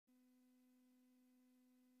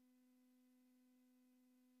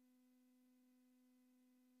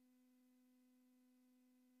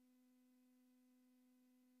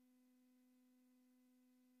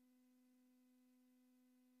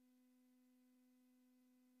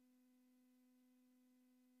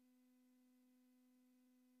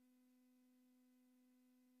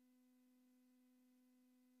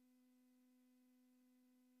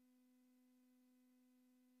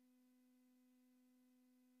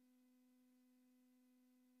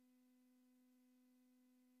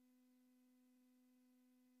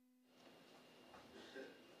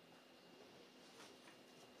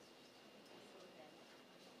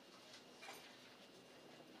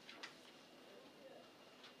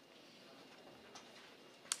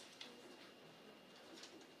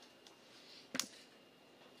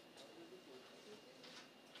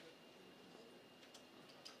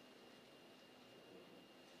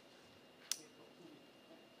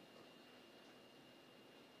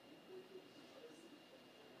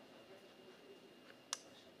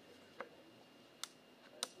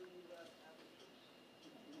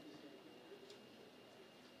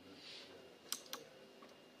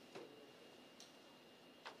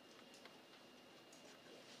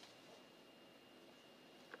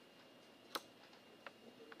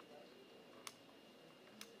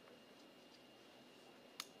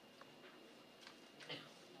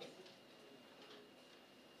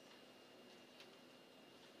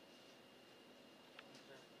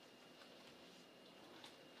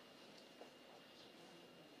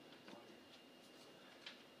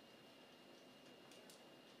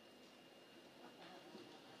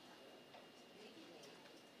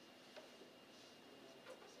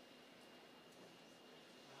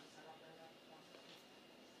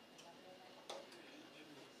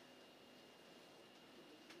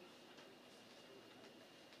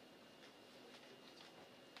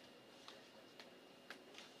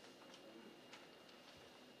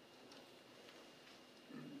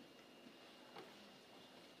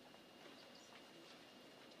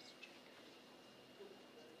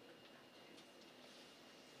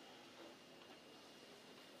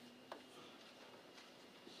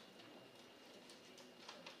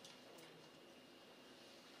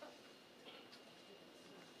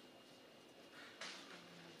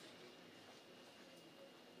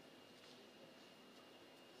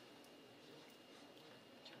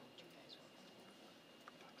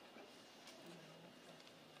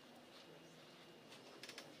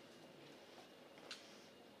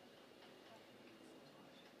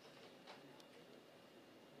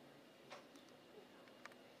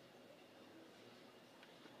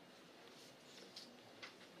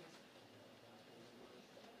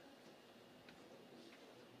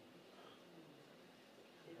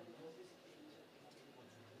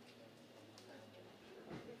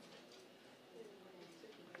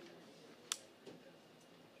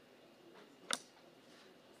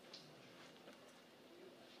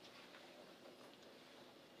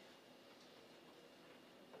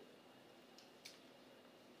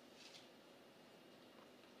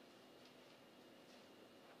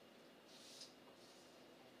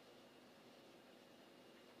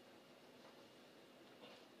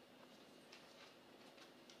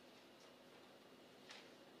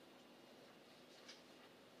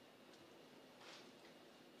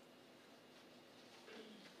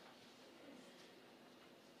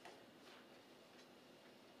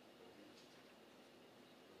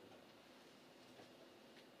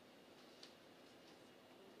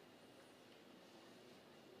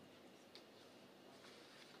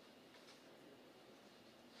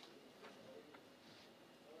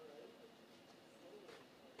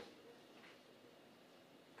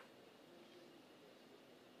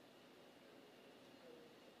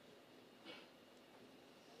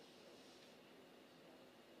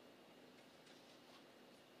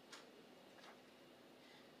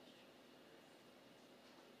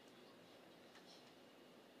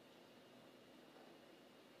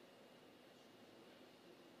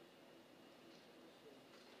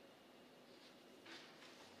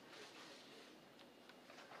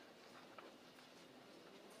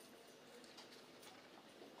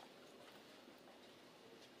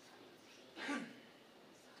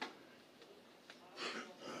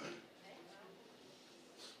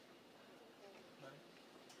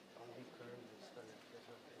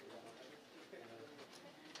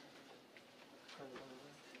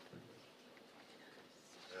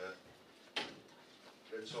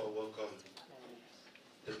Let's all welcome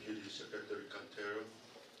Deputy Secretary Kadkadaur.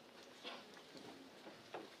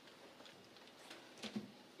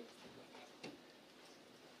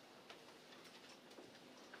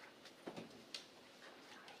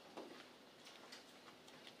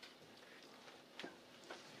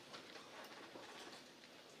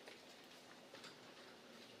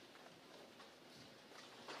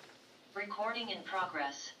 Recording in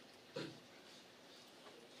progress.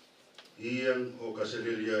 Iyang o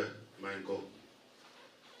Kasililya Mainko.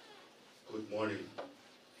 Good morning,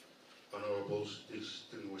 honorable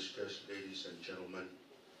distinguished guests, ladies and gentlemen,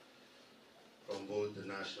 from both the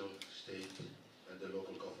national, state, and the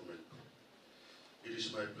local government. It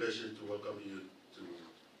is my pleasure to welcome you to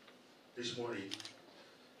this morning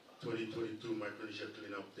 2022 Micronesia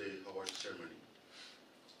Cleanup Day Award Ceremony.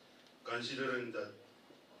 Considering that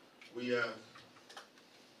we have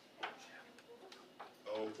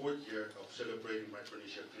our 4th year of celebrating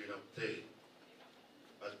Micronesia Cleanup Day,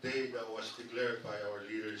 a day that was declared by our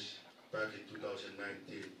leaders back in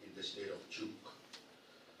 2019 in the state of Pwuhng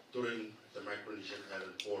during the Micronesian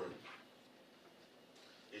Island Forum.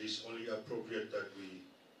 It is only appropriate that we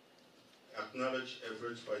acknowledge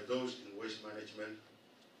efforts by those in waste management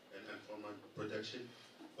and environment protection,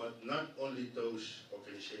 but not only those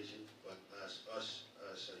organizations, but as us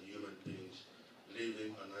as human beings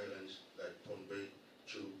living on islands like Pohnpei,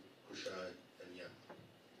 Pwuhng, and Ngilen.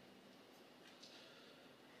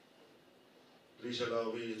 Please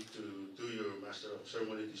allow me to do your Master of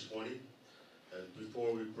Ceremony this morning. And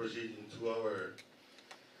before we proceed into our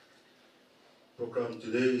program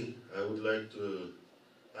today, I would like to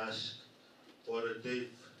ask Father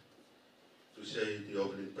Dave to say the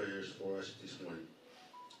opening prayers for us this morning.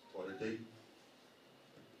 Father Dave.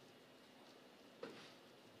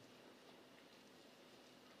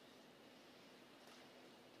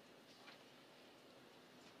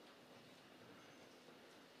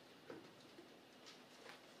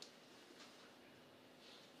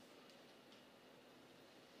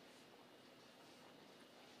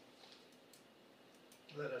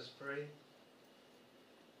 Let us pray.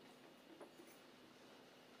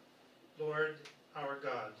 Lord, our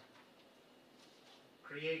God,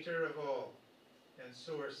 creator of all and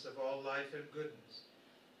source of all life and goodness,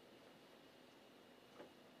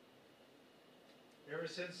 ever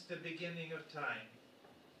since the beginning of time,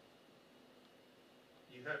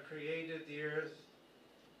 you have created the earth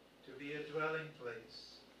to be a dwelling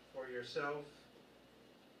place for yourself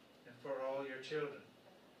and for all your children,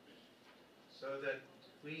 so that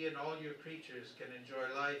we and all your creatures can enjoy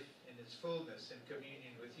life in its fullness in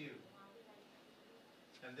communion with you.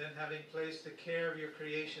 And then, having placed the care of your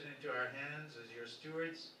creation into our hands as your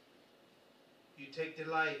stewards, you take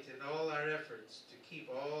delight in all our efforts to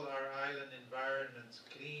keep all our island environments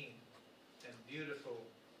clean and beautiful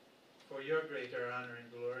for your greater honor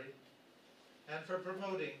and glory, and for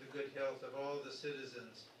promoting the good health of all the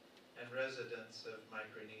citizens and residents of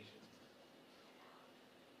Micronesia.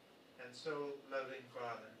 And so, loving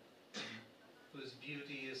Father, whose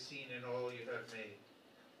beauty is seen in all you have made,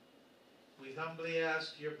 we humbly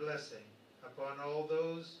ask your blessing upon all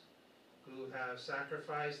those who have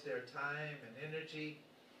sacrificed their time and energy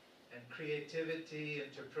and creativity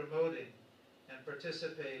into promoting and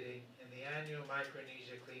participating in the annual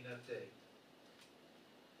Micronesia Cleanup Day.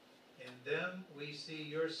 In them we see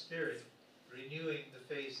your spirit renewing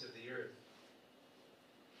the face of the earth.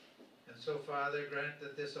 And so, Father, grant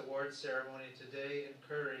that this award ceremony today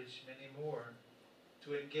encourage many more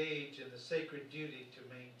to engage in the sacred duty to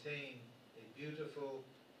maintain a beautiful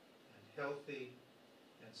and healthy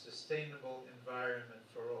and sustainable environment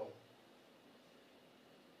for all.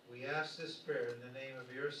 We ask this prayer in the name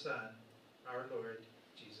of your Son, our Lord,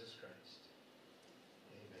 Jesus Christ.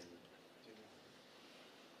 Amen.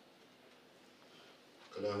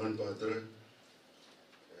 Kailangan, Padre.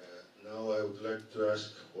 Now I would like to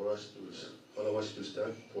ask for us to allow us to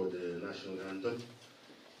stand for the national anthem.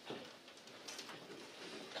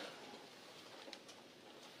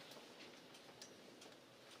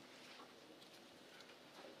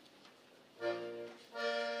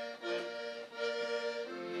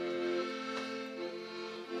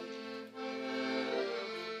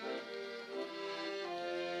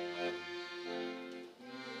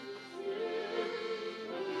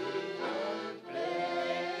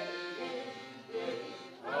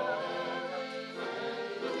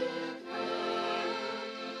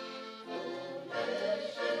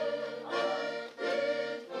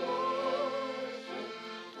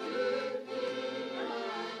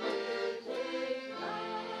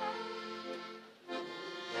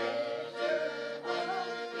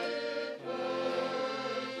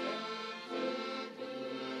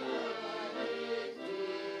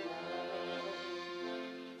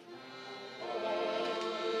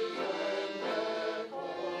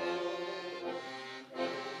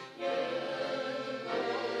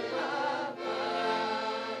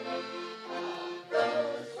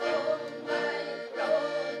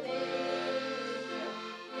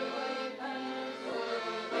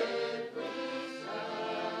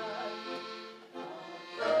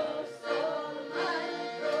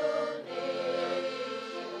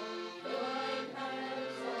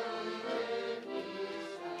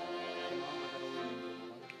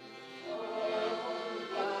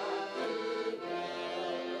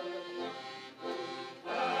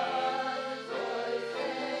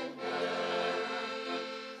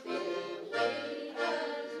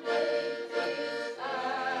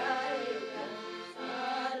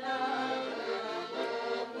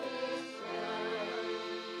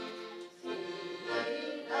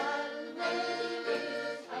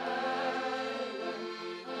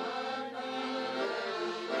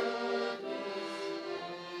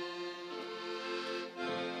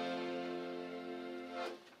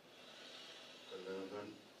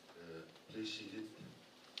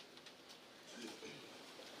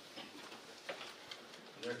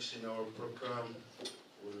 Next in our program,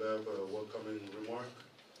 we'll have a welcoming remark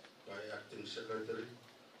by Acting Secretary.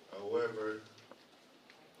 However,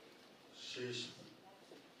 she's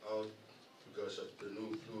out because of the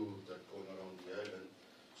new flu that's going around the island.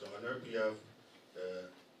 So on her behalf,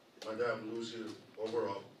 Madam Lucy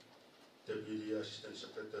Overall, Deputy Assistant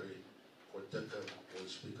Secretary for TECAM, will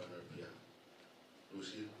speak on her behalf.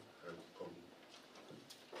 Lucy, come.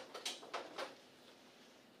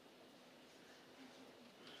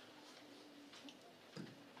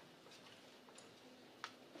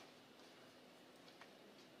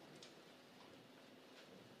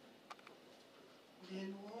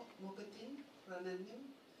 Deno, Mokatin,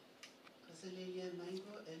 Rananim, Kasalelia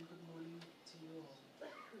Mango, and good morning to you all.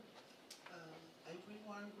 I bring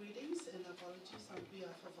warm greetings and apologies on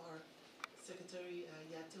behalf of our Secretary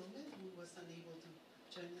Yatilman, who was unable to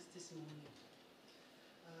join us this morning.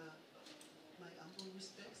 My humble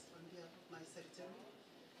respects on behalf of my Secretary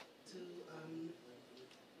to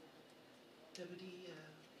Deputy,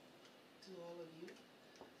 to all of you.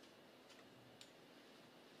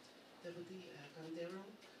 Deputy Kadkadaur,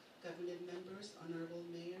 Cabinet members, honorable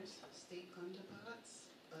mayors, state counterparts,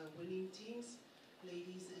 winning teams,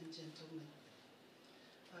 ladies and gentlemen.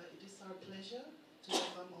 It is our pleasure to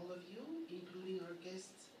welcome all of you, including our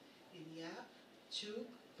guests in Yap, Chuk,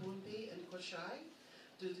 Pohnpei, and Koshai,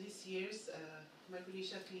 to this year's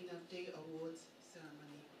Micronesia Cleanup Day Awards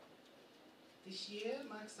ceremony. This year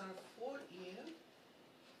marks our 4th year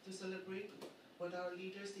to celebrate what our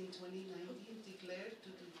leaders in 2019 declared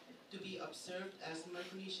to be observed as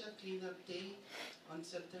Micronesia Cleanup Day on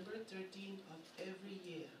September 13th of every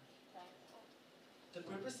year. The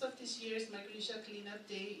purpose of this year's Micronesia Cleanup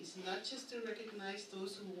Day is not just to recognize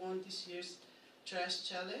those who won this year's trash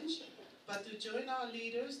challenge, but to join our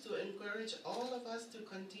leaders to encourage all of us to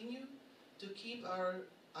continue to keep our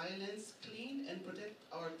islands clean and protect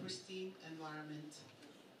our pristine environment.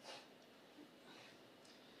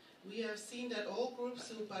 We have seen that all groups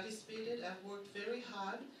who participated have worked very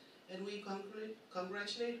hard, and we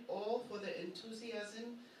congratulate all for their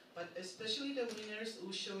enthusiasm, but especially the winners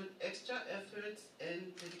who showed extra efforts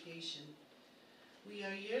and dedication. We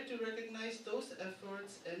are here to recognize those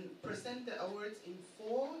efforts and present the awards in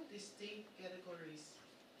 4 distinct categories.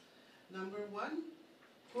 Number 1,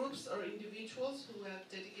 groups or individuals who have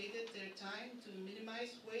dedicated their time to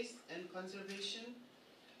minimize waste and conservation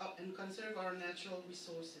and conserve our natural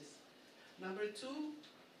resources. Number 2,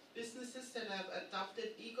 businesses that have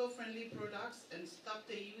adopted eco-friendly products and stopped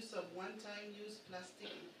the use of one-time use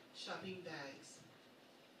plastic shopping bags.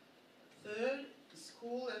 Third,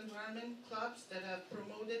 school environment clubs that have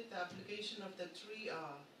promoted the application of the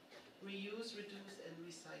 3R, reuse, reduce, and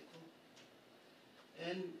recycle.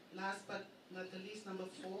 And last but not the least, number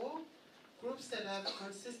 4, groups that have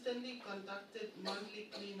consistently conducted monthly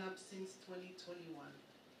cleanup since 2021.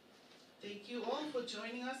 Thank you all for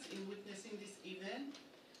joining us in witnessing this event.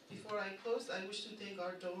 Before I close, I wish to thank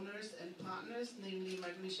our donors and partners, namely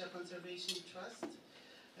Micronesia Conservation Trust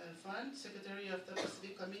Fund, Secretary of the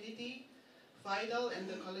Pacific Community, FIDAL, and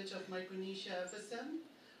the College of Micronesia FSM,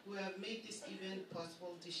 who have made this event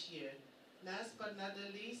possible this year. Last but not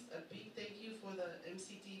the least, a big thank you for the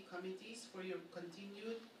MCT committees for your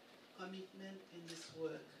continued commitment in this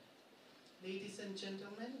work. Ladies and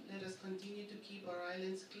gentlemen, let us continue to keep our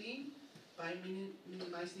islands clean by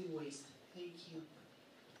minimizing waste. Thank you.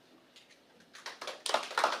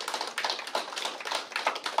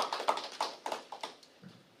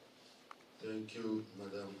 Thank you,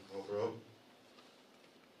 Madam Overall.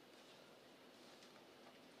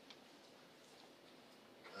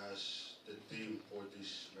 As the theme for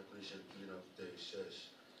this Micronesian Cleanup Day says,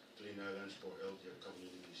 clean islands for healthier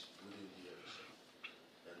communities within the ocean.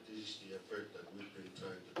 And this is the effort that we've been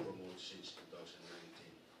trying to promote since 2019.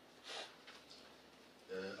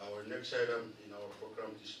 Our next item in our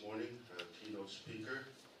program this morning, keynote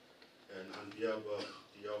speaker, and on behalf of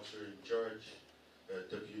the officer in charge,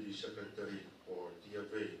 Deputy Secretary for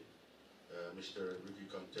DFA, Mr. Ricky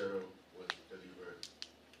Cantero, will deliver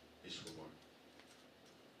his remark.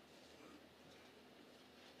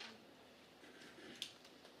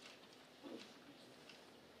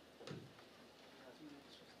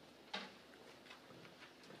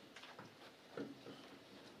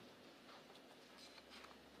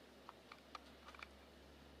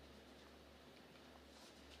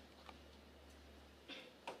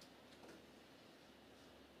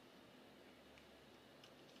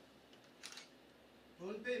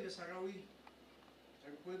 Pohnpei Mesarawi,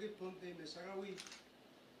 Pohnpei Pohnpei Mesarawi,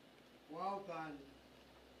 wow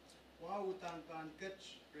utang pan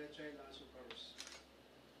catch rechai la sukaros,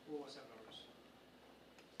 o sakaros.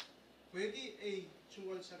 Pwede ay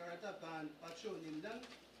chungol sa karata ban pacho Ngilen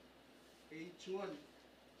ay chungol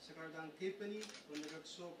sa karatang Kipani,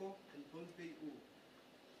 Poneragsoko, and Pohnpei.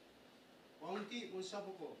 Waunti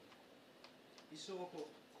unsapo ko, iso ko,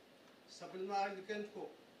 sa palmarikan ko,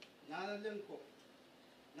 nanalang ko,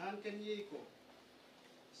 nankanyay ko,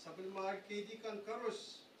 sa palmarikadikan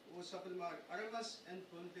karos, o sa palmar Aramas and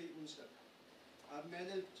Pohnpei unsa.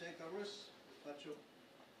 Abmenel chay karos, pacho,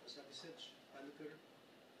 sa research, alker,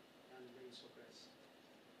 and raise of Christ.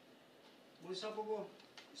 Unsapo ko,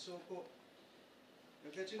 iso ko,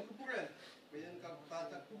 nagkachin kupure, bayan ka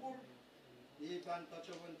patak kupur, nipan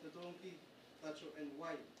pacho wan tatongki, pacho and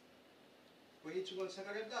wine. Pwede chungal sa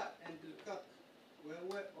karada and bilkak,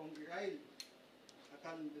 wewe ong irail,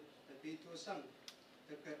 akan nabito sang,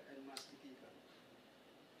 taka and mastikikan.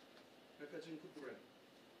 Nagkachin kupure.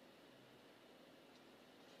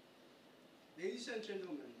 Ladies and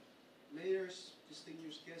gentlemen, mayors,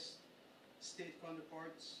 distinguished guests, state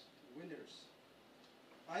counterparts, winners,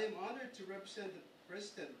 I am honored to represent the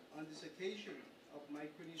President on this occasion of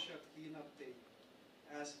Micronesia Cleanup Day,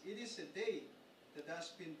 as it is a day that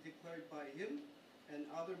has been declared by him and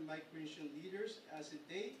other Micronesian leaders as a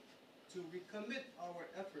day to recommit our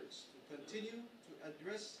efforts to continue to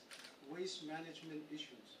address waste management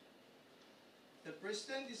issues. The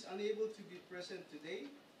President is unable to be present today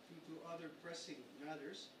due to other pressing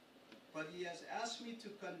matters, but he has asked me to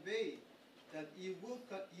convey that we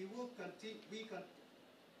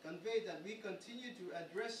continue to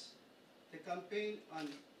address the campaign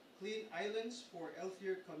on clean islands for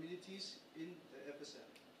healthier communities in the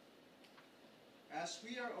FSM. As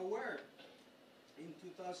we are aware, in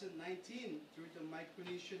 2019, through the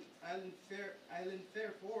Micronesian Islands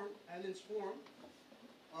Forum,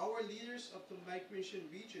 our leaders of the Micronesian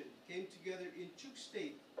region came together in Chuk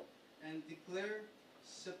State and declared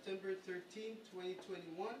September 13,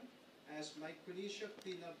 2021 as Micronesia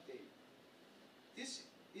Cleanup Day. This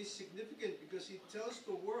is significant because it tells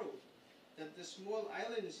the world that the small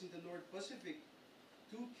islands in the North Pacific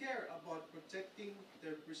do care about protecting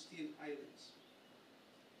their pristine islands.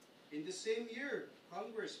 In the same year,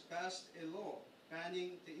 Congress passed a law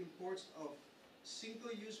banning the imports of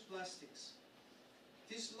single-use plastics.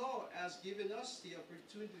 This law has given us the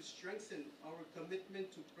opportunity to strengthen our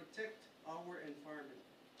commitment to protect our environment.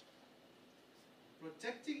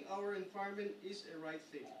 Protecting our environment is a right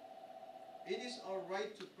thing. It is our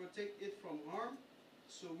right to protect it from harm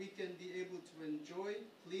so we can be able to enjoy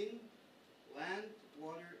clean land,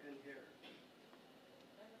 water, and air.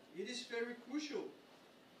 It is very crucial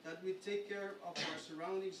that we take care of our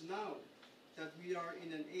surroundings now that we are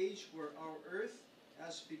in an age where our Earth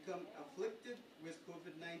has become afflicted with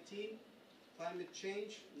COVID-19, climate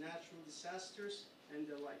change, natural disasters, and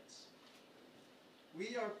the likes.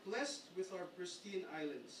 We are blessed with our pristine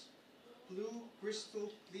islands, blue,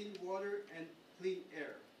 crystal, clean water, and clean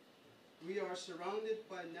air. We are surrounded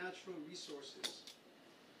by natural resources.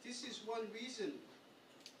 This is one reason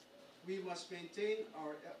we must maintain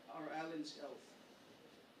our island's health.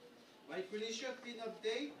 Micronesia Cleanup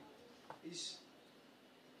Day is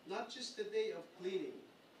not just a day of cleaning.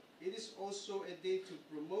 It is also a day to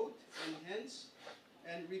promote, enhance,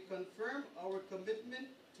 and reconfirm our commitment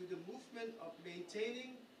to the movement of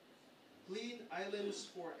maintaining clean islands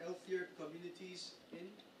for healthier communities in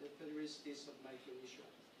the Federated States of Micronesia.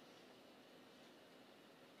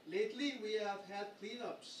 Lately, we have had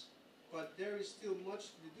cleanups, but there is still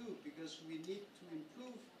much to do because we need to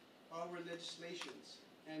improve our legislations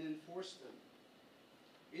and enforce them.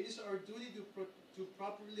 It is our duty to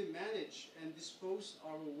properly manage and dispose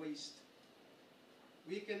our waste.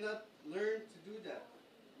 We cannot learn to do that.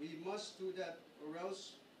 We must do that, or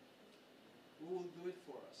else who will do it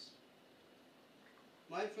for us?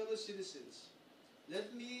 My fellow citizens, let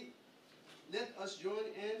us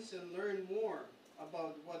join hands and learn more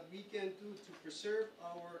about what we can do to preserve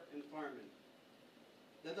our environment.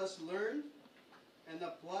 Let us learn and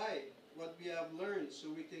apply what we have learned so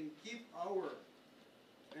we can keep our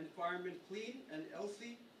environment clean and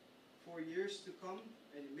healthy for years to come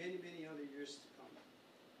and many, many other years to come.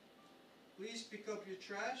 Please pick up your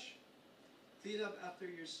trash, clean up after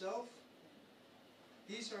yourself.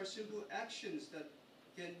 These are simple actions that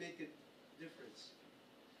can make a difference.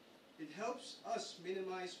 It helps us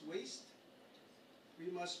minimize waste.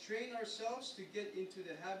 We must train ourselves to get into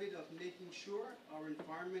the habit of making sure our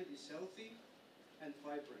environment is healthy and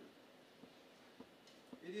vibrant.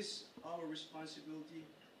 It is our responsibility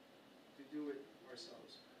to do it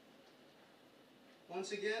ourselves.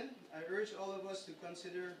 Once again, I urge all of us to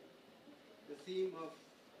consider the theme of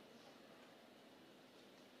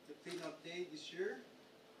the Cleanup Day this year,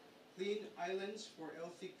 clean islands for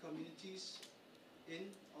healthy communities in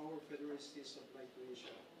our federal states of Micronesia.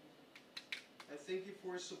 I thank you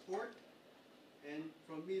for your support, and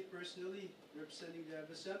from me personally, representing the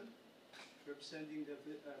FSM, representing the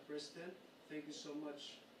President, thank you so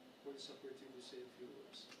much for this opportunity to say a few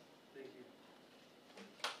words. Thank you.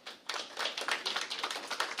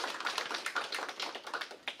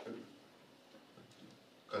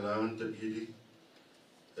 Kailangan Tabidi.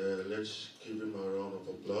 Let's give him a round of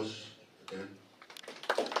applause again.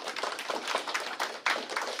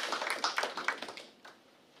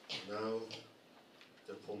 Now,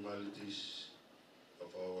 the formalities of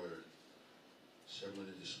our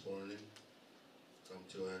ceremony this morning come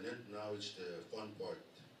to an end. Now it's the fun part,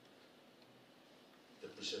 the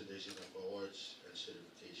presentation of awards and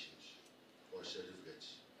certifications, or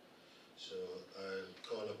certificates. So I'll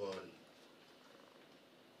call upon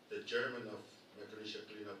the chairman of Micronesia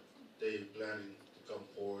Cleanup Day Planning to come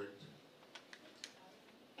forward.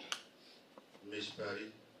 Miss Patty,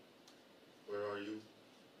 where are you?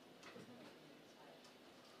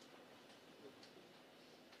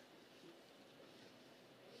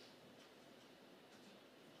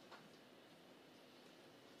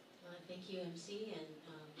 Thank you, MC, and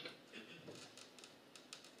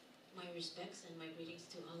my respects and my greetings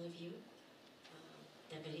to all of you,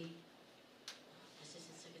 Deputy,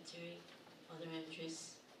 Assistant Secretary, Other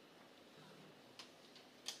Empress,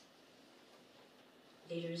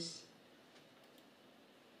 leaders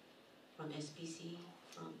from SPC,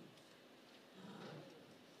 from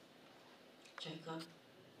JICA,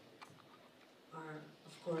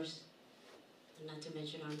 of course, not to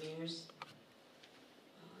mention our mayors,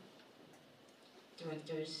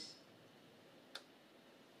 directors,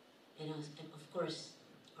 and of course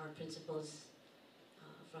our principals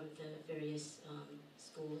from the various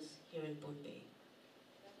schools here in Pohnpei.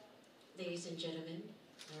 Ladies and gentlemen,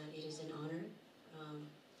 it is an honor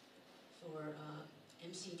for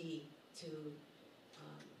MCD to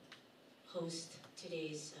host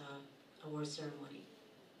today's award ceremony.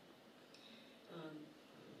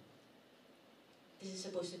 This is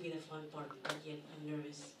supposed to be the fun part, but yet I'm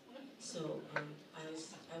nervous. So I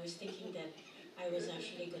was thinking that I was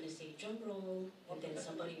actually going to say drum roll, and then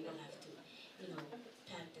somebody will have to,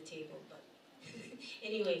 pat the table. But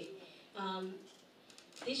anyway,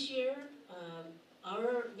 this year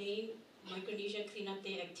our main Micronesia Cleanup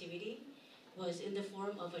Day activity was in the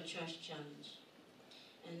form of a trash challenge,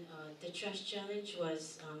 and the trash challenge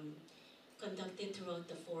was conducted throughout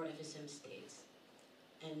the 4 FSM states,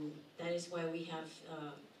 and that is why we have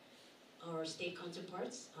our state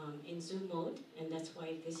counterparts in Zoom mode, and that's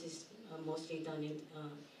why this is mostly done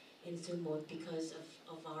in Zoom mode because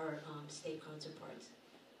of our state counterparts.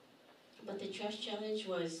 But the trash challenge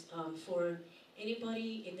was for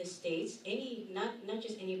anybody in the states, not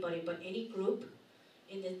just anybody, but any group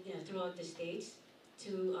in the throughout the states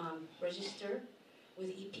to register with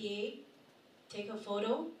EPA, take a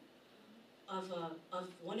photo of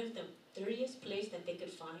one of the dirtiest place that they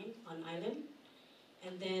could find on island,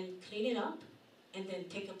 and then clean it up, and then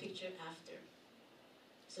take a picture after.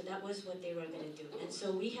 So that was what they were going to do. And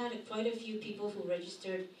so we had quite a few people who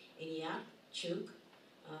registered in Yap, Chuk,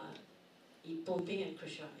 Pohnpei, and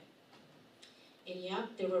Krishai. In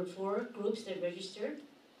Yap, there were 4 groups that registered.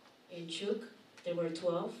 In Chuk, there were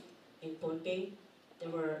 12. In Pohnpei, there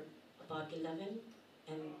were about 11.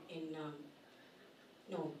 And in,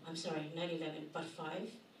 no, I'm sorry, not 11, but 5.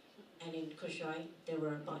 And in Krishai, there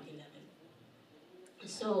were about 11.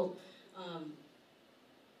 So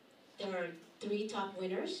there are 3 top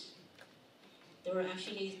winners. They were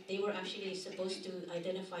actually supposed to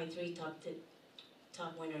identify 3 top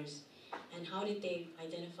winners. And how did they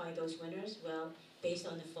identify those winners? Well, based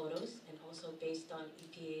on the photos and also based on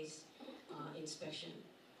EPA's inspection,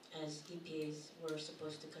 as EPA's were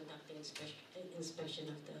supposed to conduct an inspection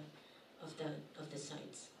of the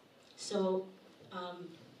sites. So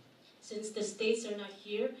since the states are not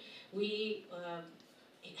here, we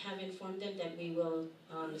have informed them that we will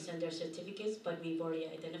send their certificates, but we've already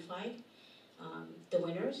identified the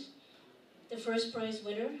winners. The first prize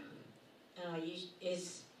winner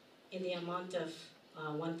is in the amount of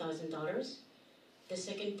 $1,000. The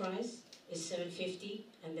second prize is $750,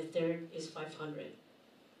 and the third is $500.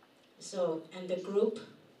 So, and the groups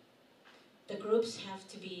have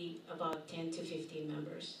to be about 10 to 15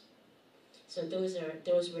 members. So those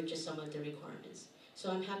were just some of the requirements. So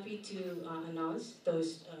I'm happy to announce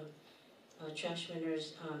those trash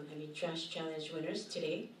challenge winners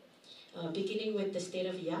today. Beginning with the state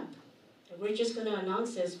of Yap. We're just going to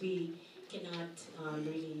announce, as we cannot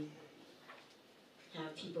really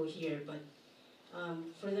have people here, but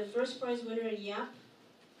for the first prize winner in Yap,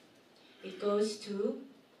 it goes to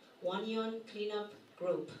Wanyon Cleanup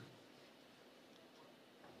Group.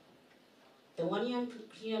 The Wanyon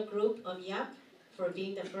Cleanup Group of Yap for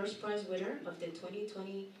being the first prize winner of the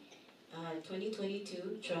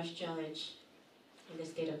 2022 Trash Challenge in the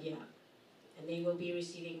state of Yap. And they will be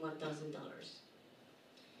receiving $1,000.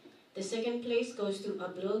 The second place goes to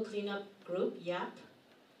Abdul Cleanup Group Yap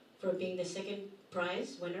for being the second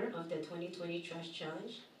prize winner of the 2020 Trash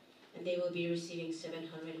Challenge, and they will be receiving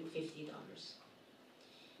 $750.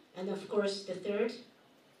 And of course, the third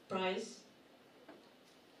prize,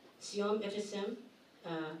 Siom FSM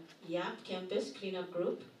Yap Campus Cleanup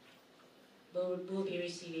Group will be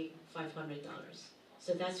receiving $500.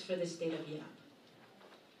 So that's for the state of Yap.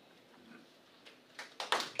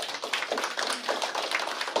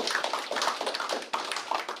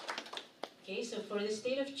 Okay, so for the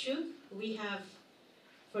state of Chuk, we have,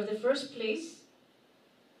 for the first place,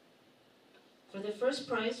 for the first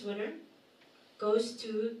prize winner, goes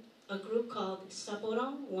to a group called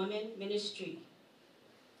Saporong Women Ministry.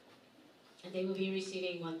 And they will be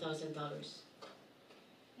receiving $1,000.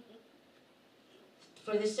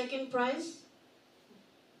 For the second prize,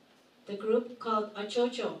 the group called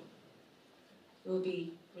Achocho will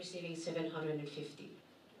be receiving $750.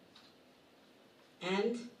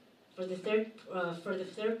 And for the third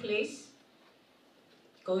place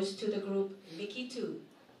goes to the group Likitu.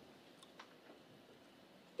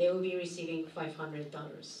 They will be receiving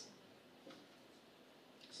 $500.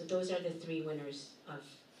 So those are the three winners of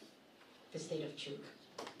the state of Chuk.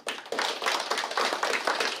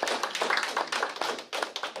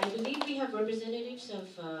 I believe we have representatives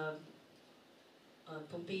of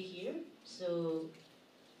Pohnpei here. So,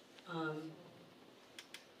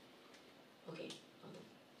 okay.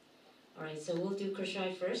 All right, so we'll do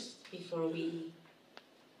Kershai first before we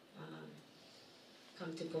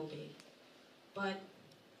come to Pohnpei. But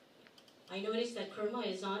I noticed that Kurma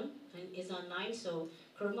is online. So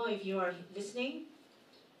Kurma, if you are listening,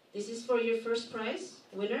 this is for your first prize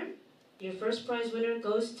winner. Your first prize winner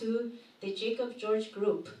goes to the Jacob George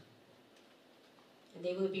Group, and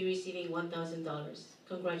they will be receiving $1,000.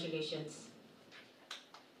 Congratulations.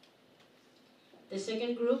 The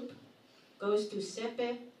second group goes to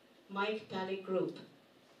Sepe Mike Palik Group.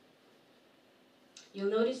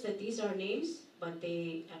 You'll notice that these are names, but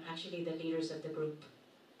they are actually the leaders of the group.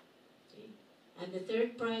 Okay. And the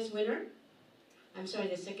third prize winner,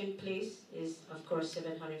 the second place is, of course,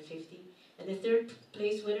 $750. And the third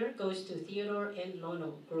place winner goes to Theodore and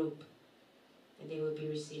Lono Group, and they will be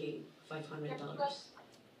receiving $500.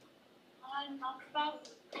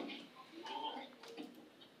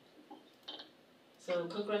 So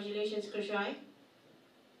congratulations, Kershai.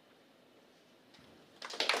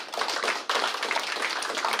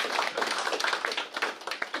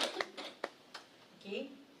 Okay,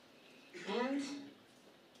 and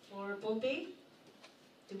for Pohnpei,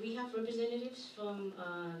 do we have representatives from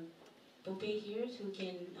Pohnpei here who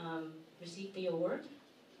can receive the award?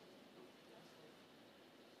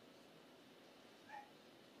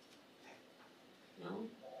 No?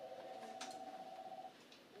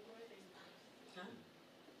 Huh?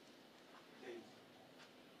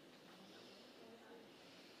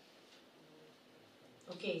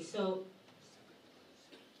 Okay, so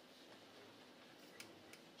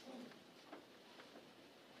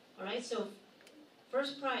all right, so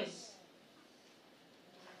first prize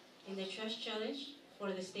in the trash challenge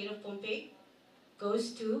for the state of Pohnpei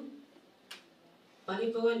goes to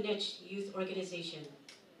Baliboa Nech Youth Organization.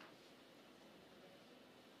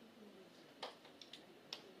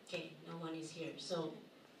 Okay, no one is here, so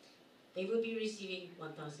they will be receiving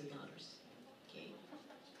 $1,000. Okay,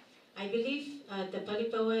 I believe the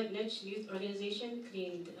Baliboa Nech Youth Organization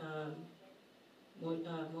cleaned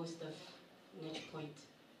most of Nech Point.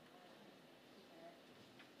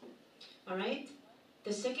 All right,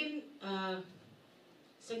 the second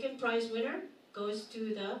prize winner goes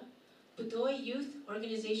to the Putoy Youth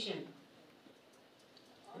Organization,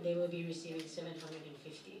 and they will be receiving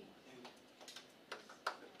 $750.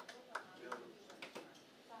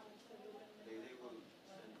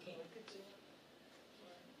 Okay.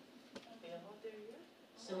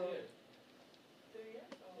 So,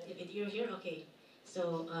 if you're here, okay.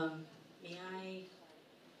 So, may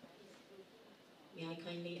I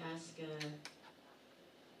kindly ask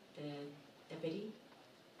the deputy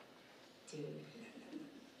to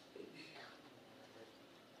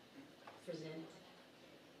present?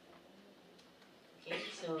 Okay,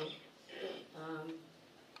 so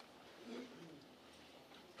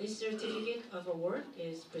this certificate of award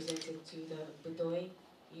is presented to the Putoy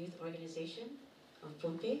Youth Organization of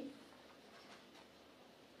Pohnpei.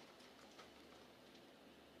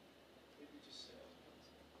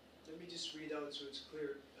 let me just read out so it's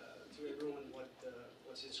clear to everyone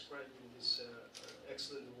what's inscribed in this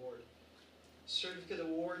excellent award. Certificate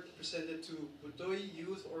award presented to Pwuhng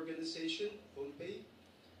Youth Organization, Pohnpei,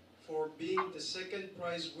 for being the second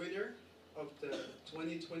prize winner of the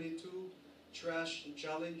 2022 Trash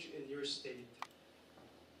Challenge in your state.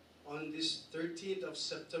 On this 13th of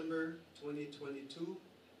September 2022,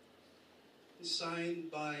 signed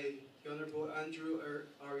by the Honorable Andrew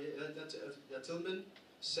Tillman,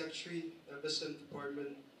 Secretary, FSM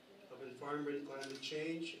Department of Environment, Climate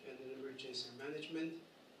Change, and Emergency Management,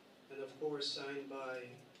 and of course signed by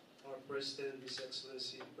our President, His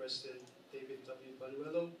Excellency President David W.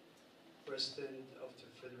 Panuelo, President of the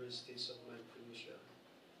Federal States of Micronesia.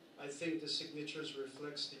 I think the signatures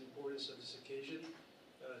reflects the importance of this occasion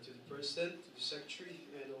to the President, to the Secretary,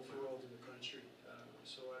 and overall to the country.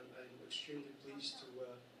 So I'm extremely pleased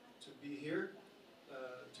to be here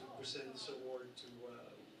to present this award to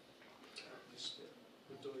this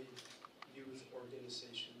Pwuhng Youth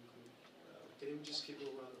Organization group. Can we just give a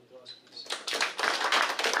round of applause, please?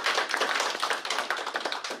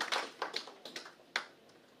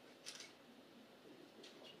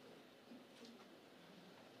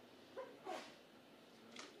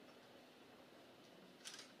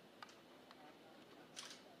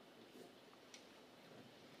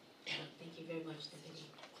 Thank you very much, Deputy.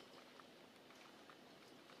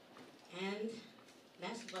 And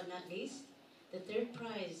last but not least, the third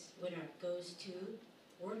prize winner goes to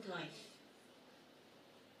Work Life.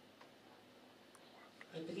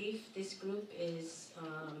 I believe this group is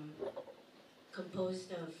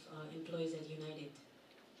composed of employees at United.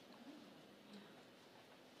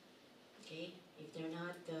 Okay, if they're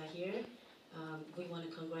not here, we want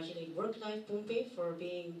to congratulate Work Life Pohnpei for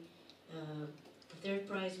being the third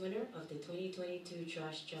prize winner of the 2022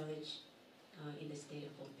 Trash Challenge in the state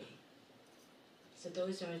of Pohnpei. So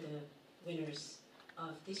those are the winners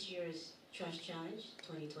of this year's Trash Challenge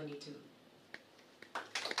 2022.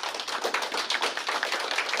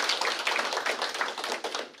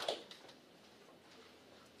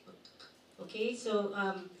 Okay, so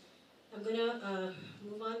I'm gonna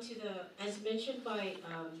move on to the, as mentioned by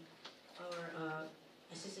our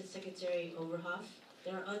Assistant Secretary Overhoff,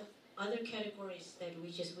 there are other categories that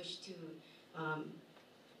we just wish to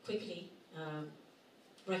quickly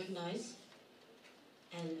recognize.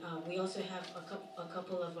 And we also have a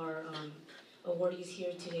couple of our awardees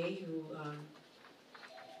here today who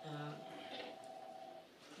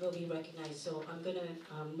will be recognized. So I'm going to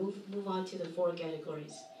move on to the 4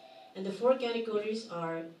 categories. And the 4 categories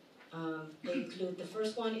are, they include, the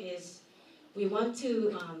first one is we want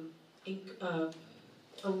to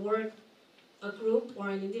award a group or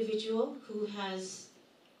an individual who has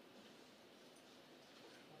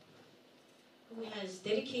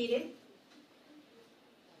dedicated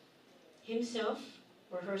himself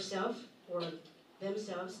or herself or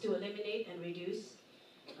themselves to eliminate and reduce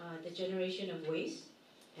the generation of waste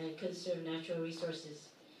and conserve natural resources.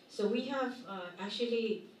 So we have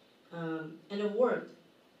actually an award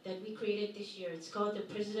that we created this year. It's called the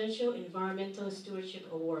Presidential Environmental Stewardship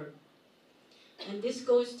Award. And this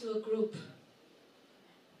goes to a group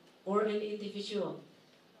or an individual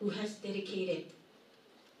who has dedicated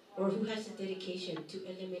or who has a dedication to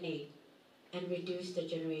eliminate and reduce the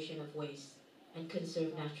generation of waste and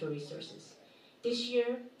conserve natural resources. This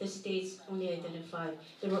year, the states only identified,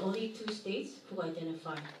 there were only 2 states who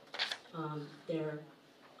identified their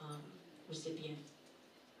recipient.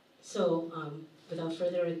 So without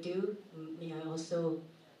further ado, may I also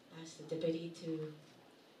ask the Deputy to,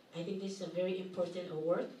 I think this is a very important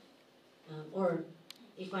award, or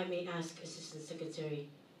if I may ask Assistant Secretary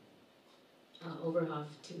Overhoff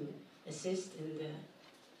to assist in the,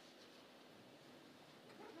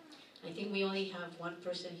 I think we only have 1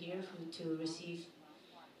 person here to receive.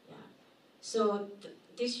 Yeah. So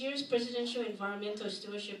this year's Presidential Environmental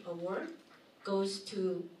Stewardship Award goes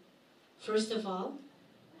to, first of all,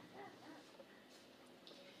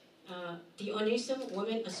 the Onesum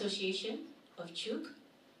Women Association of Chuk,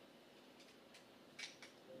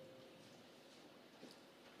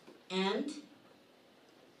 and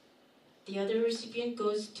the other recipient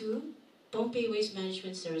goes to Pohnpei Waste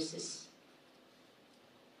Management Services,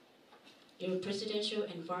 your Presidential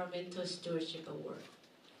Environmental Stewardship Award.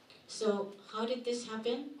 So how did this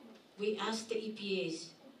happen? We asked the EPAs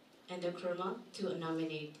and the KRMA to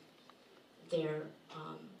nominate their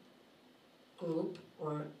group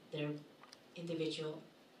or their individual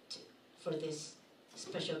for this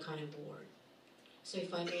special kind of award. So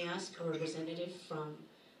if I may ask a representative from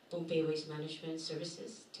Pohnpei Waste Management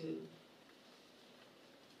Services to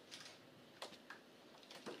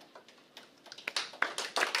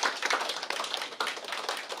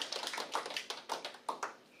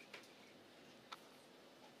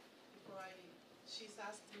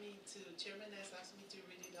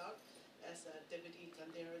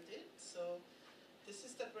So this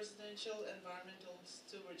is the Presidential Environmental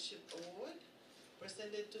Stewardship Award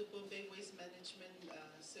presented to Pohnpei Waste Management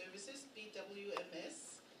Services,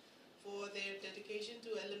 PWMS, for their dedication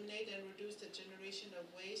to eliminate and reduce the generation of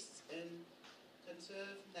waste and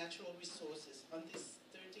conserve natural resources on this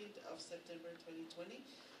 13th of September 2020.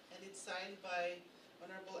 And it's signed by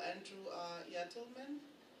Honorable Andrew Yatelman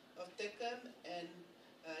of TECAM and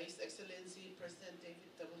His Excellency President David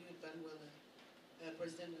W. Banwell,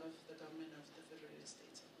 President of the Government of the Federated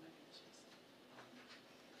States of Micronesia.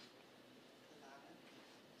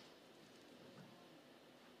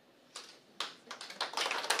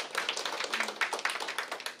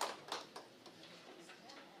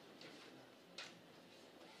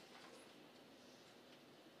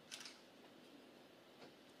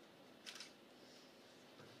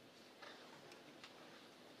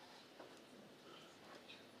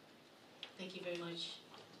 Thank you very much.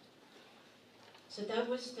 So that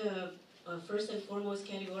was the first and foremost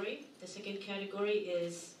category. The second category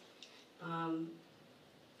is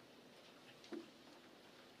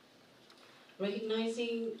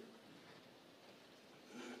recognizing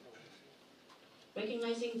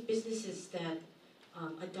businesses that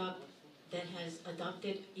has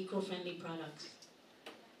adopted eco-friendly products.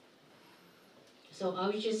 So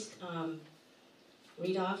I'll just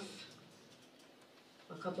read off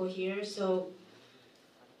a couple here. So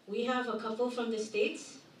we have a couple from the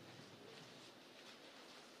States.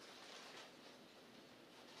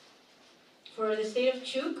 For the state of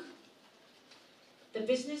Pwuhng, the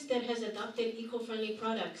business that has adopted eco-friendly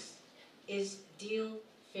products is Deal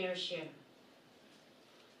Fair Share.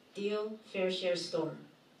 Deal Fair Share Store.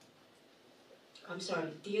 I'm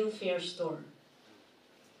sorry, Deal Fair Store.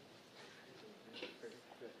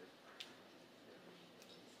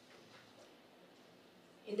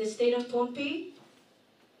 In the state of Pohnpei,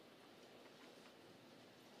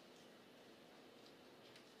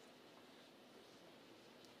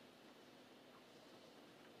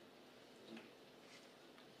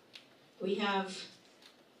 we have,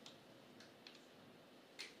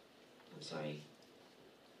 I'm sorry,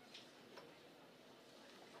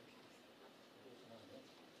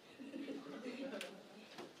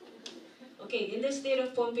 okay, in the state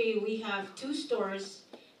of Pohnpei, we have 2 stores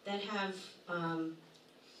that have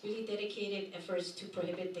really dedicated efforts to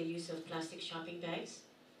prohibit the use of plastic shopping bags.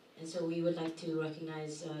 And so we would like to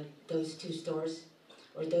recognize those 2 stores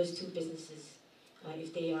or those 2 businesses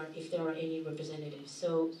if there are any representatives.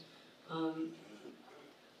 So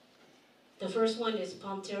the first one is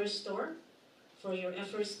Palm Terrace Store for your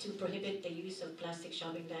efforts to prohibit the use of plastic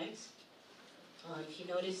shopping bags. If you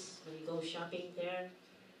notice when you go shopping there,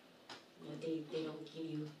 they don't give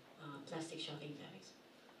you plastic shopping bags,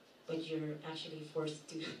 but you're actually forced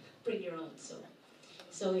to bring your own.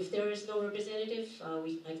 So if there is no representative,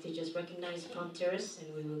 we'd like to just recognize Palm Terrace,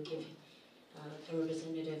 and we will give a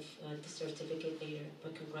representative the certificate later,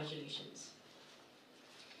 but congratulations.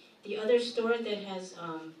 The other store that has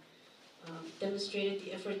demonstrated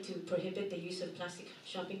the effort to prohibit the use of plastic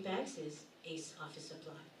shopping bags is Ace Office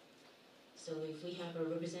Supply. So if we have a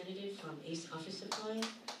representative from Ace Office Supply,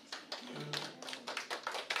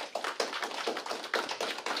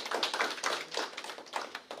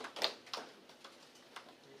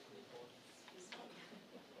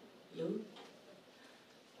 Lou?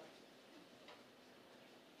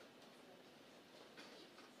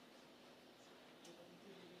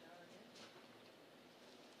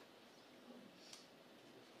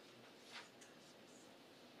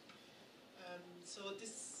 So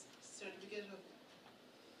this certificate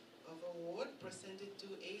of award presented to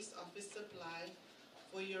Ace Office Supply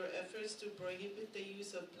for your efforts to prohibit the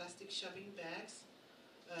use of plastic shopping bags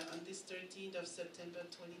on this 13th of September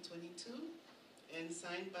 2022, and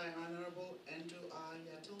signed by Honorable Andrew R.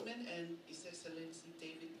 Yatelman and His Excellency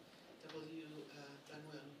David W.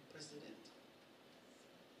 Banwell, President.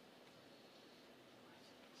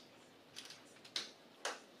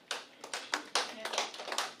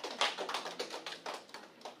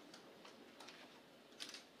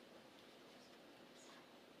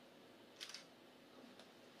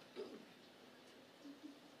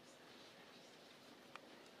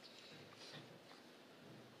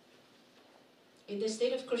 In the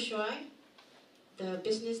state of Kroshoy, the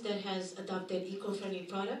business that has adopted eco-friendly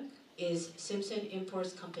product is Simpson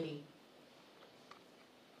Imports Company.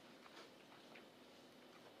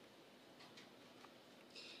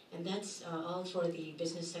 And that's all for the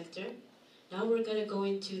business sector. Now we're going to go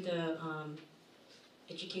into the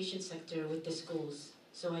education sector with the schools.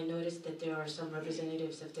 So I noticed that there are some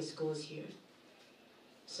representatives of the schools here.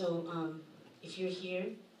 So if you're here,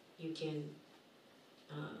 you can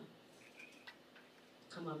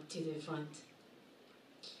come up to the front.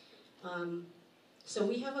 So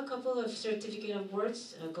we have a couple of certificate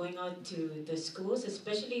awards going out to the schools,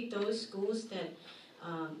 especially those schools that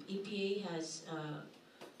EPA has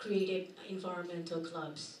created environmental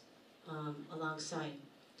clubs alongside.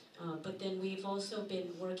 But then we've also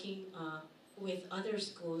been working with other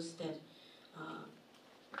schools that,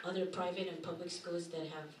 other private and public schools that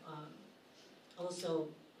have also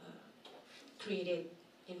created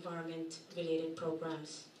environment-related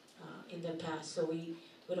programs in the past. So we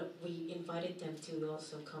invited them to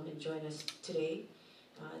also come and join us today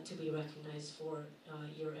to be recognized for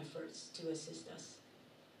your efforts to assist us.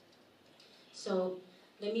 So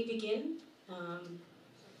let me begin.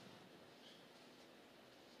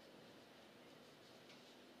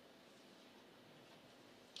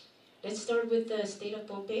 Let's start with the state of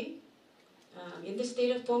Pohnpei. In the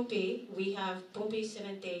state of Pohnpei, we have Pohnpei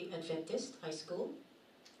Seventh-day Adventist High School.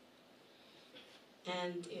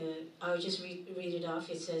 And I'll just read it off.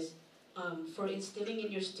 It says, for instilling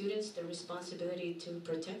in your students the responsibility to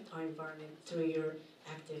protect our environment through your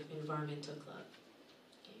active environmental club.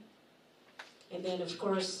 Okay. And then, of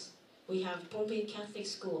course, we have Pohnpei Catholic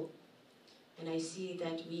School. And I see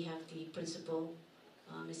that we have the principal,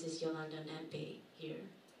 Mrs. Yolanda Nanpei, here,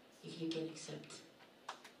 if you can accept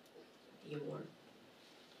the award.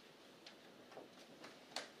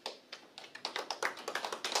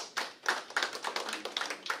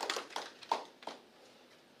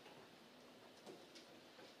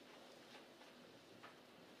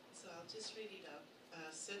 So I'll just read it out.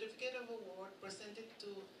 Certificate of Award presented to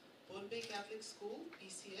Pohnpei Catholic School,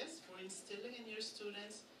 PCS, for instilling in your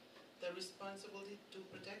students the responsibility to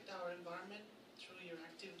protect our environment through your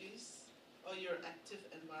activities, or your active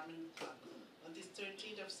environment club. On this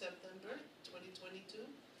 13th of September, 2022,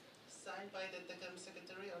 signed by the Deccan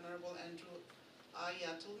Secretary, Honorable Andrew I.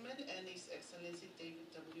 Yattleman, and His Excellency David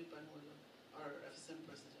W. Banwolo, our FSM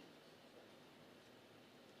President.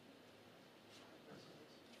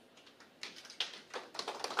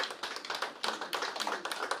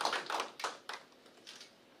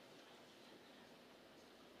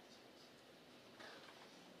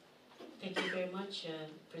 Thank you very much,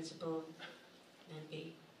 Principal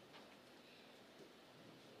Nanpei.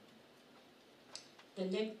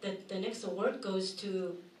 The next award goes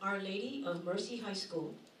to Our Lady of Mercy High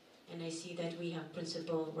School. And I see that we have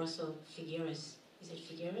Principal Russell Figueres. Is it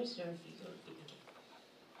Figueres or Figueres? Okay.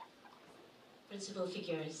 Principal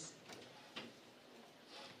Figueres.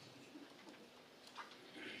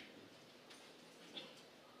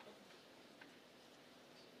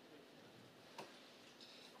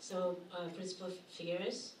 So, Principal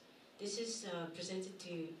Figueres, this is presented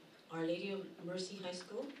to Our Lady of Mercy High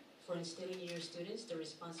School for instilling in your students the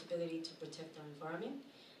responsibility to protect our environment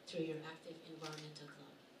through your active environmental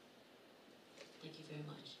club. Thank you very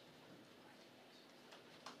much.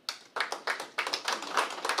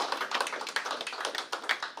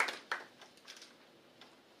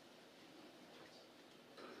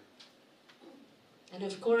 And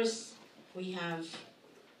of course, we have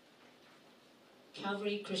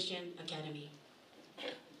Calvary Christian Academy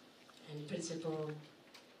and Principal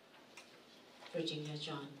Virginia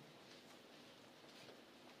John.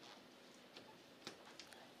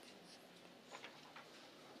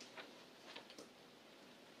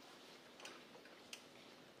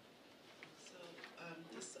 So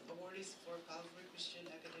this award is for Calvary Christian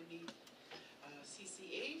Academy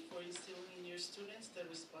CCA for instilling in your students the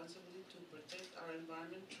responsibility to protect our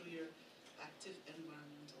environment through your active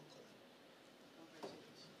environmental club.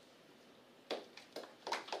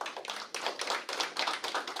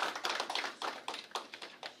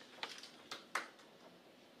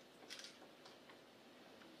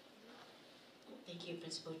 Thank you,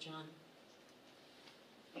 Principal John.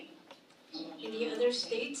 In the other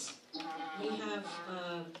states, we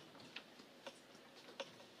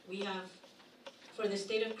have for the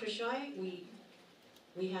state of Krishay,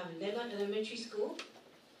 we have Lela Elementary School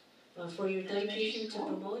for your dedication to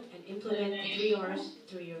promote and implement the 3 R's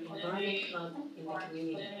through your environment club in the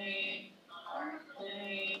community.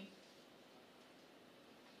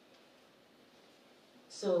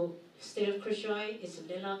 So, state of Krishay is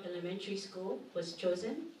Lela Elementary School was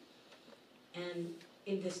chosen, and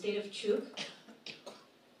in the state of Chuk,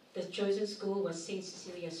 the chosen school was St.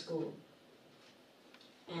 Cecilia School.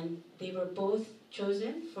 And they were both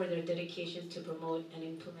chosen for their dedication to promote and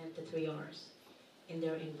implement the 3 R's in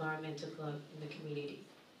their environmental club in the community.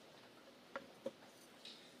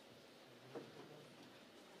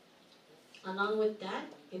 Along with that,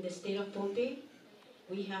 in the state of Pohnpei,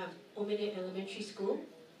 we have Omine Elementary School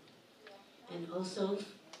and also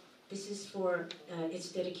This is for its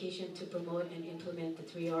dedication to promote and implement the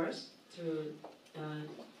 3 Rs through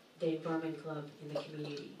the Environment Club in the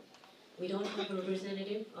community. We don't have a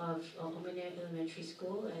representative of Omane Elementary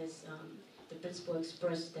School, as the principal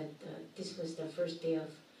expressed that this was the first day of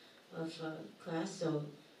class, so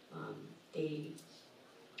they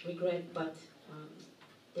regret, but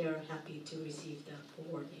they're happy to receive the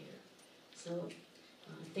award later. So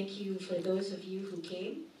thank you for those of you who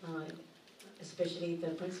came, especially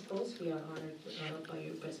the principals. We are honored by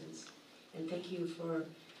your presence. And thank you for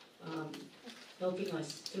helping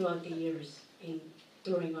us throughout the years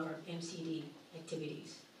during our MCD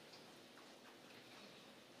activities.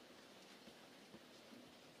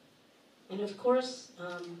 And of course,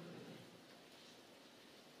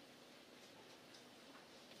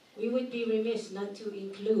 we would be remiss not to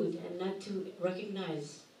include and not to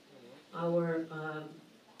recognize our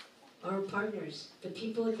partners, the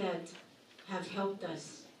people that have helped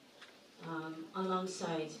us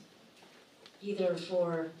alongside, either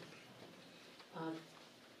for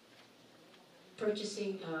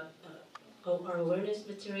purchasing our awareness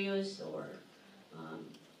materials, or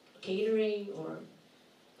catering, or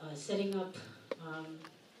setting up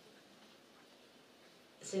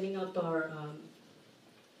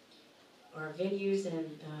our venues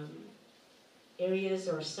and areas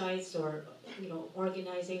or sites, or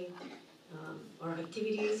organizing our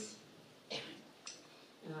activities.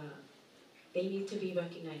 They need to be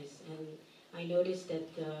recognized, and I noticed that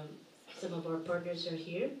some of our partners are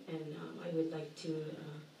here, and I would like to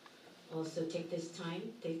also take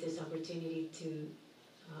this opportunity to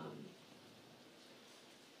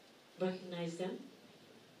recognize them.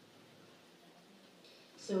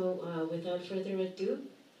 So without further ado,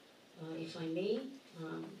 if I may,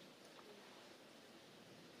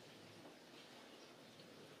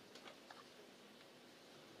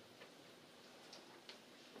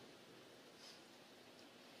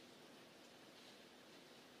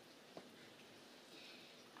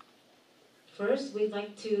 first, we'd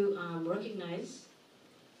like to recognize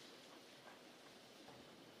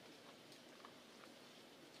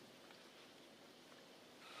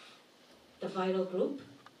the Vital Group,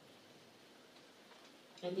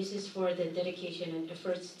 and this is for the dedication and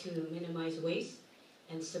efforts to minimize waste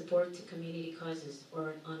and support to community causes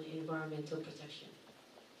or on environmental protection.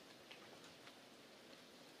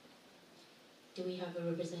 Do we have a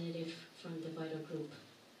representative from the Vital Group?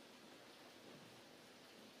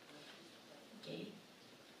 Okay.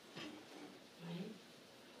 Right.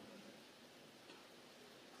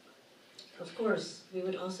 Of course, we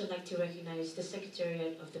would also like to recognize the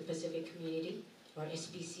Secretariat of the Pacific Community, or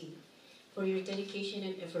SPC, for your dedication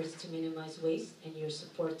and efforts to minimize waste and your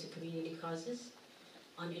support to community causes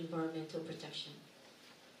on environmental protection.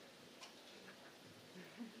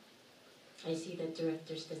 I see that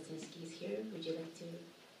Director Stasinski is here. Would you like to?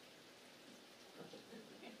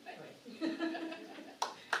 Okay. All right.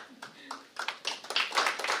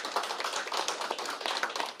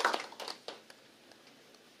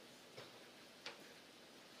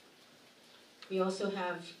 We also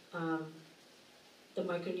have the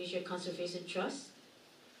Micronesia Conservation Trust,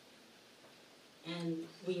 and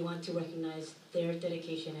we want to recognize their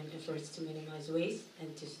dedication and efforts to minimize waste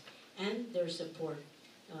and their support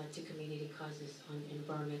to community causes on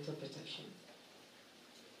environmental protection.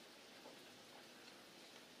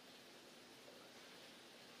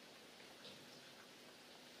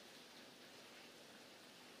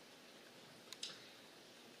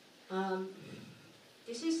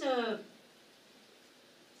 This is a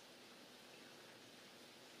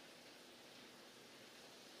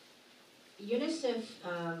UNICEF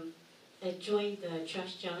joined the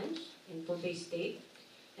Trash Challenge in Pohnpei State,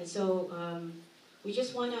 and so we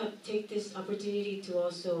just want to take this opportunity to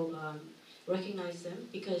also recognize them,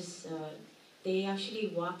 because they actually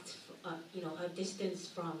walked, a distance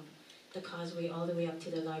from the causeway all the way up to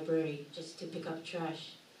the library just to pick up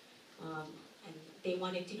trash, and they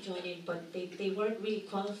wanted to join in, but they weren't really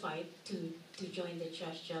qualified to join the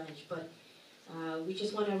Trash Challenge. But we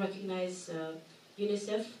just want to recognize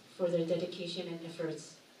UNICEF for their dedication and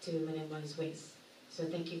efforts to minimize waste. So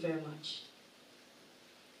thank you very much.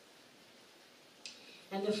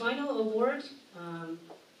 And the final award,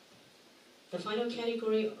 the final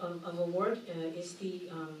category of award is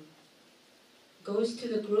goes to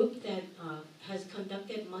the group that has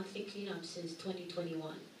conducted monthly cleanup since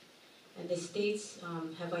 2021. And the states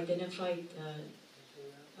have identified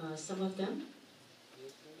some of them.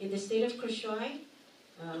 In the state of Krishui,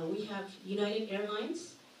 we have United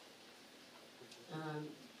Airlines.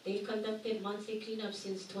 They've conducted monthly cleanup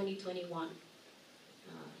since 2021.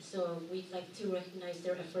 So we'd like to recognize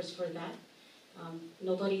their efforts for that.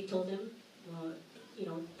 Nobody told them,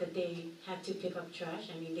 that they had to pick up trash.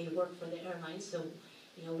 I mean, they work for the airlines, so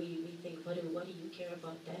we think, what do you care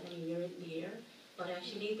about that? I mean, you're in the air. But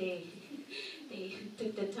actually, they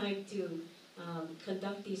took the time to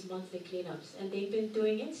conduct these monthly cleanups, and they've been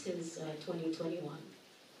doing it since 2021.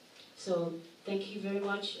 So thank you very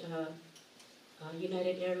much,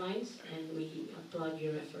 United Airlines, and we applaud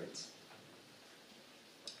your efforts.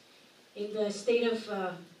 In the state of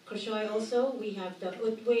Krashoy also, we have the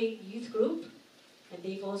Utwe Youth Group, and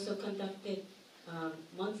they've also conducted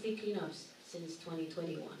monthly cleanups since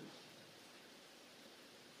 2021.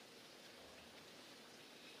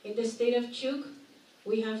 In the state of Pwuhng,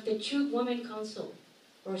 we have the Pwuhng Women Council,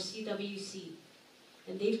 or CWC,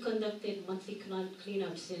 and they've conducted monthly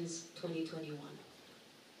cleanups since 2021.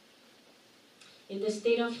 In the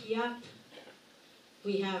state of Yap,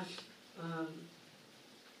 we have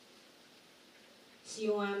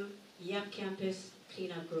COM Yap Campus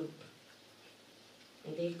Cleanup Group,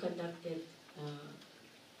 and they've conducted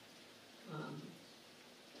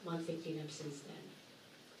monthly cleanups since then.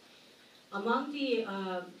 Among the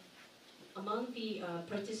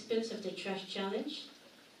participants of the Trash Challenge,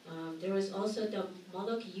 there was also the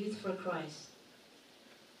Moloch Youth for Christ.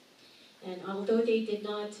 And although they did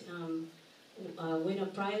not win a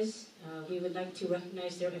prize, we would like to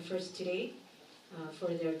recognize their efforts today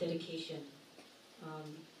for their dedication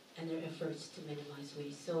and their efforts to minimize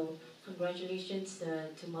waste. So congratulations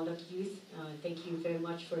to Moloch Youth. Thank you very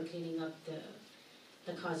much for cleaning up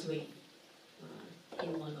the causeway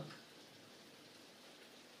in Moloch.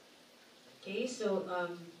 Okay, so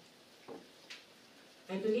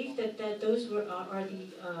I believe that those are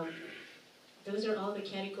all the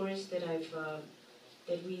categories that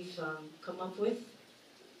we've come up with.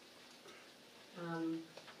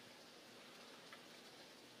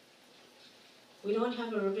 We don't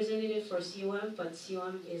have a representative for COM, but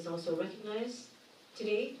COM is also recognized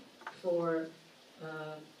today for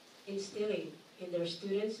instilling in their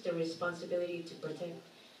students the responsibility to protect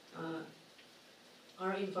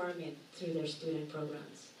our environment through their student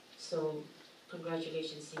programs. So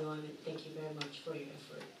congratulations, COM, and thank you very much for your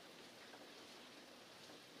effort.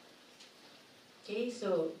 Okay,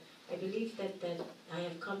 so I believe that I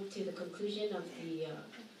have come to the conclusion of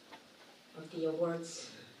the awards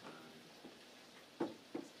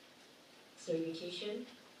certification.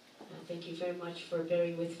 Thank you very much for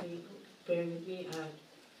bearing with me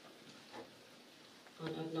on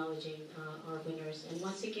acknowledging our winners. And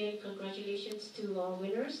once again, congratulations to all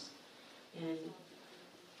winners, and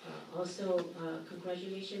also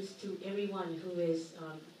congratulations to everyone who is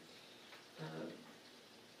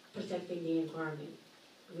protecting the environment.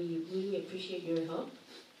 We really appreciate your help,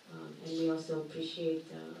 and we also appreciate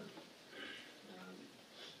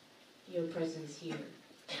your presence here.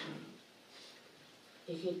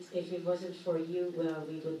 If it wasn't for you,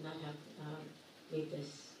 we would not have made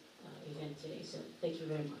this event today. So thank you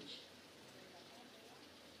very much.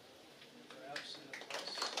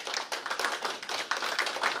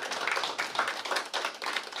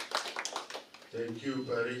 Thank you,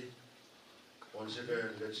 Pahrek. Once again,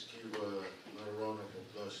 let's give another round of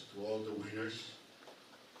applause to all the winners.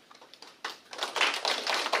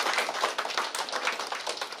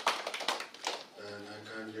 And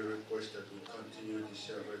I kindly request that we continue this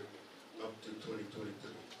effort up to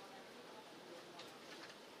 2023.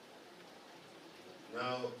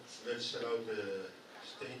 Now, let's allow the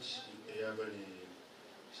stage, if they have any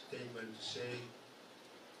statement to say.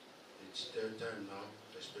 It's their time now,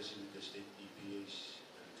 especially the state EPAs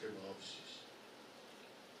and criminal officers.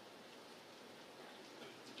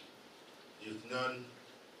 If none,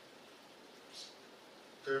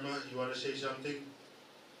 Kerma, you want to say something?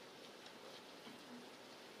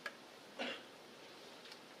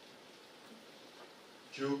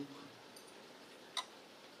 Pwuhng?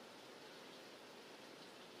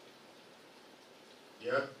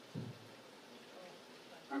 Yeah?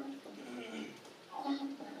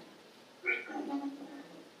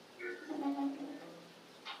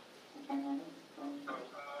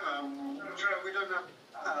 We don't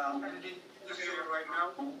have anything to say right now,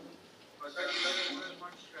 but thank you very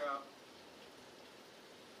much.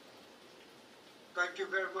 Thank you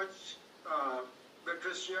very much,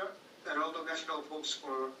 Patricia, and all the national folks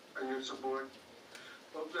for your support.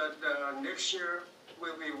 Hope that next year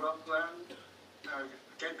will be well planned.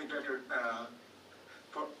 Can be better,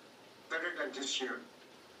 better than this year.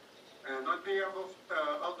 And on behalf of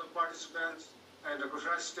all the participants and the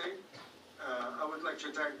Gujarat State, I would like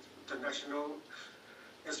to thank the national,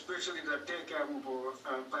 especially the TACAM, for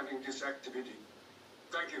planning this activity.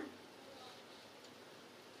 Thank you.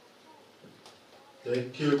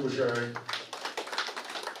 Thank you, Gujarat.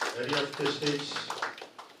 Any of the states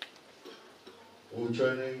who are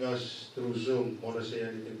joining us through Zoom want to say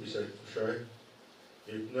anything besides Shai?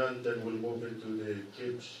 If none, then we'll move into the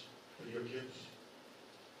clips, video clips.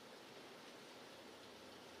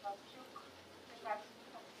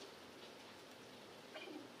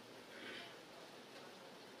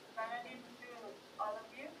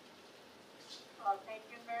 Thank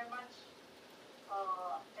you very much.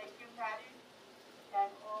 Thank you, Patty,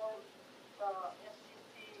 and all the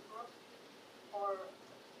SCC group for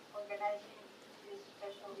organizing this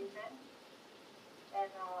special event.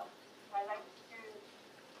 And I'd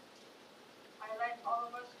like all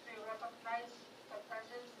of us to recognize the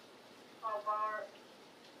presence of our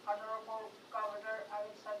Honorable Governor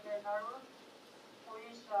Alexander Naru, who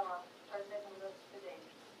is present with us today.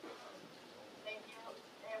 Thank you,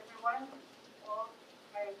 everyone, all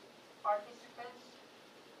my participants,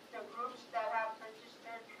 the groups that have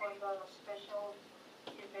registered for the special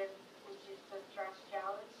event, which is the Trust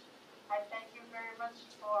Challenge. I thank you very much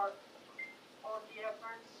for all the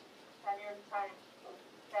efforts and your time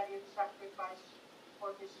that you've sacrificed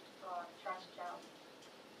for this Trust Challenge.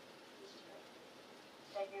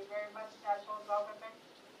 Thank you very much, national government,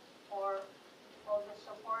 for all the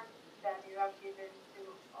support that you have given to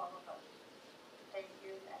all of us. Thank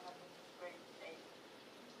you, and have a great day.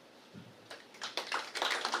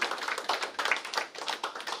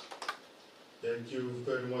 Thank you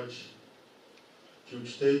very much, Duke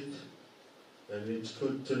State. And it's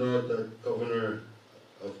good to know that Governor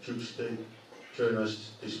of Duke State joined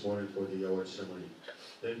us this morning for the award ceremony.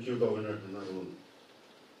 Thank you, Governor Narun.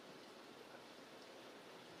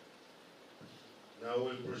 Now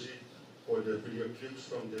we'll proceed for the video clips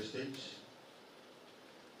from the states.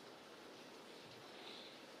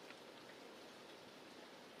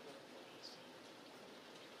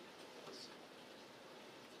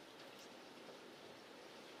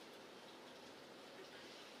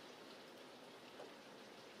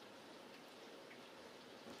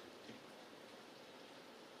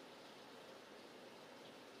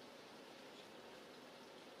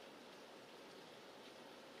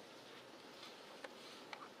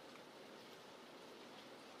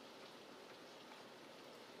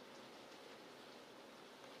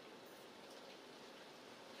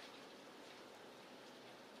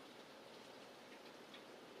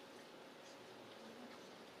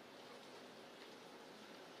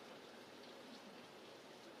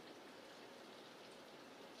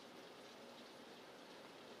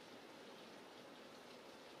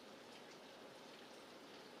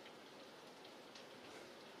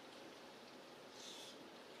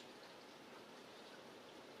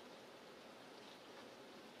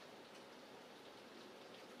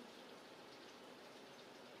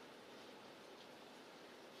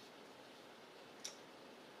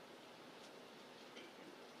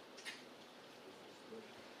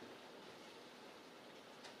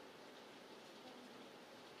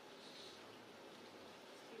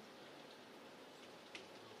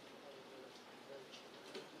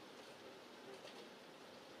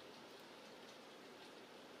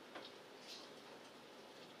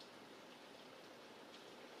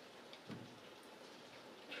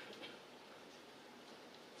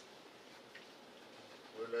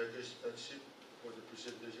 Well, I guess that's it for the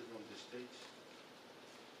presentation from the states.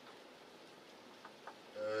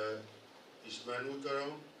 Is Manwood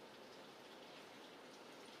around?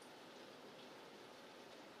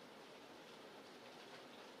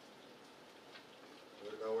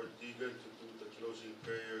 Well, our deacon to do the closing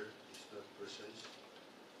prayer is not present.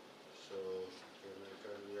 So, can I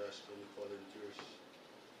kindly ask any volunteers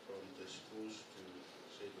from the schools to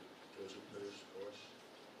say the closing prayers for us?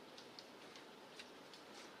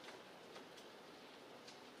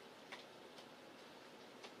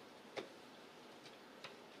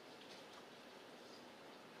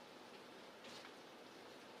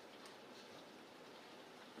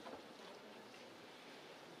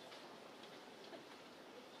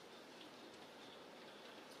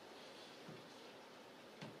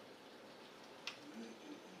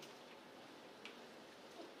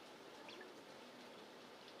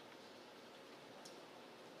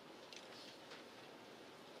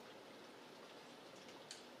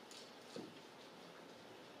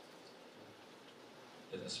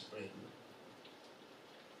 Let us pray.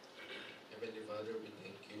 Heavenly Father, we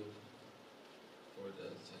thank you for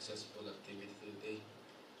the successful activity today.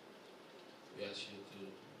 We ask you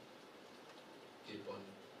to keep on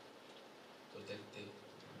protecting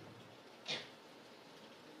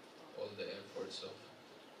all the efforts of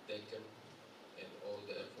DECAM and all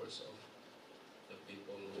the efforts of the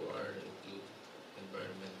people who are into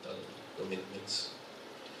environmental commitments.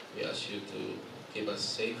 We ask you to keep us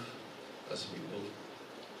safe as we move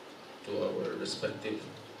to our respective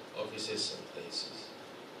offices and places.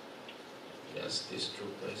 We ask this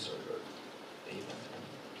through Christ our Lord. Amen.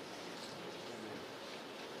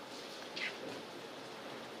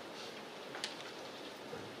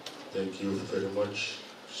 Thank you very much.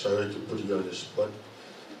 Sorry to put you on the spot,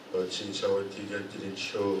 but since our Tigan didn't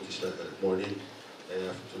show this morning, I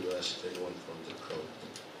have to ask anyone from the crowd.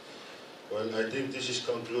 Well, I think this is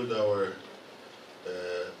conclude our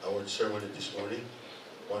ceremony this morning.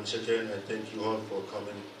 Once again, I thank you all for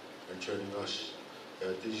coming and joining us.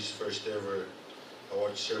 This is first ever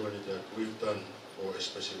award ceremony that we've done, for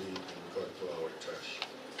especially in regard to our trash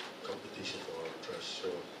competition for our trash. So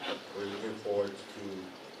we're looking forward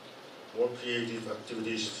to more creative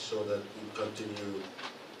activities so that we continue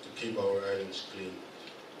to keep our islands clean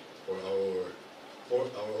for our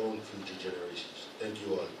own future generations. Thank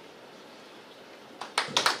you all.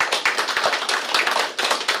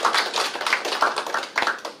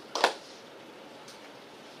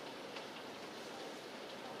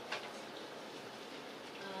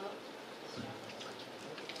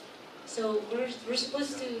 So we're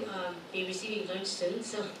supposed to be receiving lunch soon.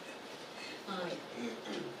 So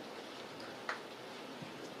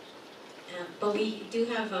but we do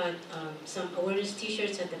have some awareness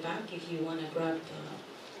T-shirts at the back if you want to grab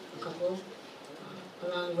a couple,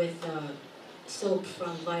 along with soap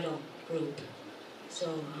from Vital Group.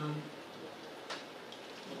 So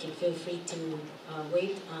you can feel free to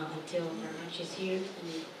wait until our lunch is here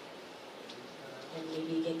and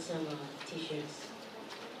maybe get some T-shirts.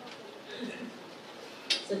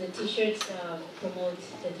 So the T-shirts promote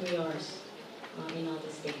the 3 R's in all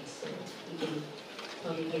the states. So you can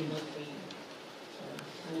probably get one for you,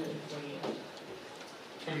 another for your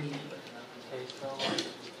family member.